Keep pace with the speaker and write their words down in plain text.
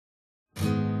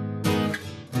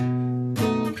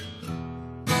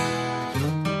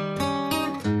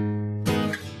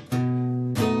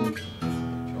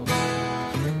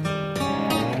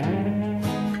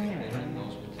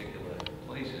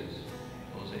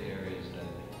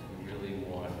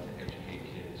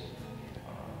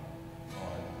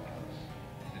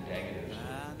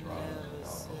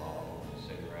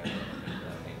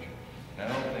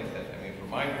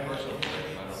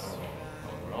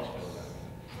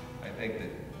think that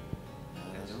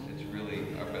it's really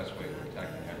our best way of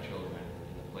protecting our children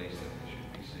in a place that should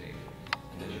be safe.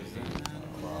 And they should be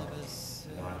allowed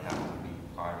not have to be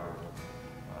part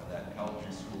of that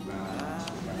culture. School ground,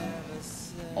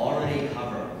 already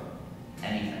cover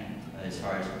anything as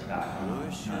far as tobacco,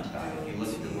 not tobacco. If you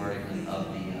look at the wording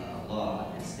of the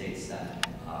law, it states that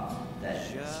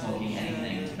that smoking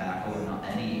anything tobacco or not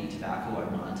any tobacco or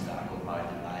non-tobacco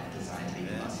product designed to be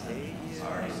combustible is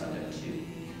already subject to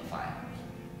a fine.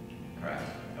 Correct?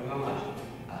 How much?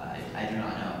 I do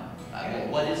not know. Well,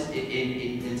 what is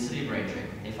in the city of Braintree?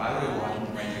 If I were to walk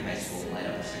into Braintree High School and light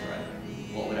up a cigarette,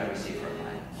 what would I receive for a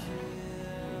fine?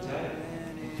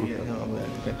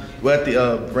 We're at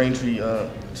the Braintree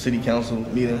City Council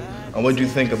meeting. What do you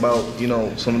think about,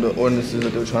 some of the ordinances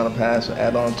that they're trying to pass or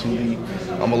add on to the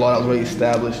a law that was already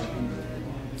established?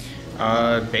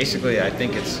 Basically, I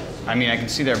think I can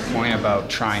see their point about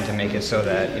trying to make it so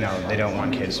that, they don't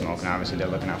want kids smoking. Obviously, they're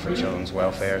looking out for children's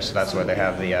welfare, so that's why they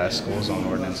have the school zone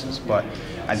ordinances. But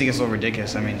I think it's a little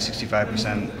ridiculous.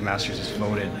 65% of Massachusetts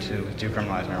voted to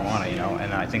decriminalize marijuana,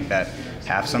 and I think that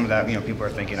some of that, people are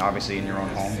thinking, obviously, in your own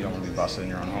home, you don't want to be busted in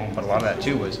your own home, but a lot of that,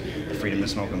 too, was the freedom to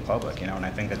smoke in public, and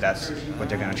I think that that's what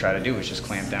they're going to try to do, is just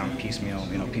clamp down piecemeal,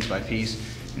 piece by piece.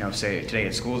 Say today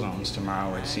it's school zones,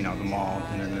 tomorrow it's, the mall,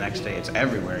 and then the next day it's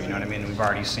everywhere, you know what I mean? We've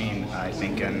already seen, I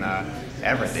think in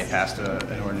Everett, they passed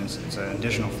an ordinance, it's an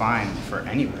additional fine for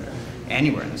anywhere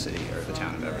in the city or the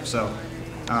town of Everett. So,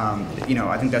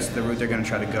 I think that's the route they're going to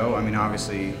try to go.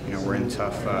 Obviously, we're in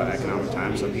tough economic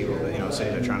times, so people,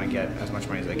 cities are trying to get as much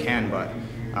money as they can, but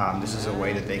this is a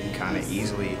way that they can kind of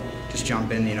easily just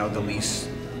jump in, the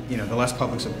the less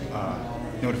public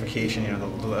notification,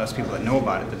 the less people that know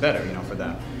about it, the better, for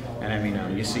them.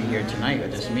 And you see here tonight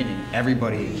at this meeting,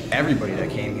 everybody that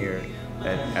came here,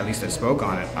 at least that spoke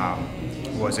on it,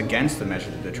 was against the measure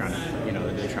that they're trying to,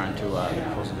 the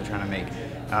proposal they're trying to make,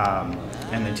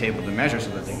 and they tabled the measure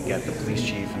so that they can get the police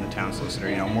chief and the town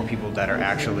solicitor, more people that are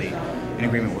actually in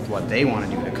agreement with what they want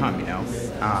to do to come,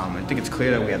 I think it's clear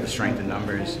that we have the strength in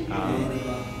numbers.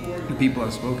 The people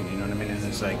have spoken, you know what I mean? And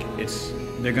it's like,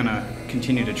 they're gonna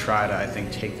continue to try to, I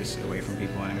think, take this away from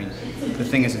people. And the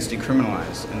thing is, it's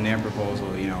decriminalized, and their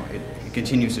proposal, it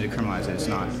continues to decriminalize it. It's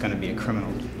not gonna be a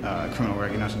criminal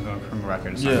record, not going to a criminal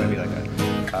record. It's not gonna be like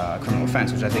a criminal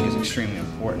offense, which I think is extremely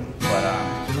important. But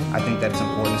I think that it's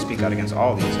important to speak out against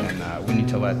all these, and we need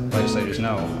to let legislators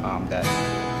know that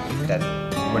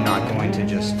we're not going to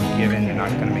just give in. You're not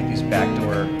going to make these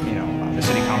backdoor, the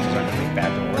city councils aren't going to make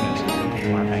backdoor ordinances when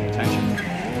people aren't paying attention,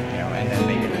 and then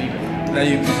make it legal. Now, I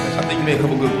think you made a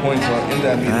couple good points in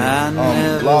that meeting.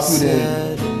 A lot of people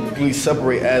didn't really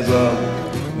separate as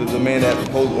the man that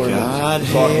proposed ordinance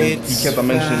was talking. He kept on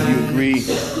mentioning you agree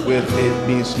with it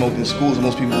being smoked in schools, and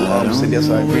most people said yes,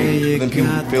 I agree. But then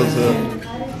people failed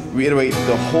to reiterate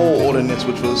the whole ordinance,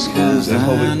 which was schools and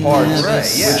public parks,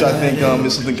 which I think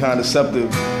is something kind of deceptive,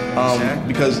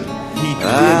 because he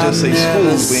didn't just say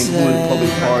schools, but he included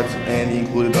public parks, and he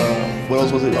included, what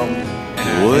else was it?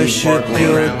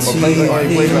 Playground.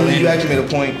 You actually made a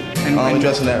point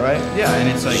addressing that, right? Yeah, and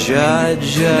it's like,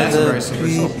 that's a very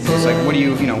slippery slope. It's like, what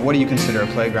do you consider a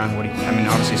playground?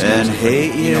 Obviously schools, what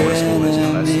a school is,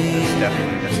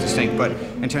 that's distinct, but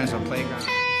in terms of a playground.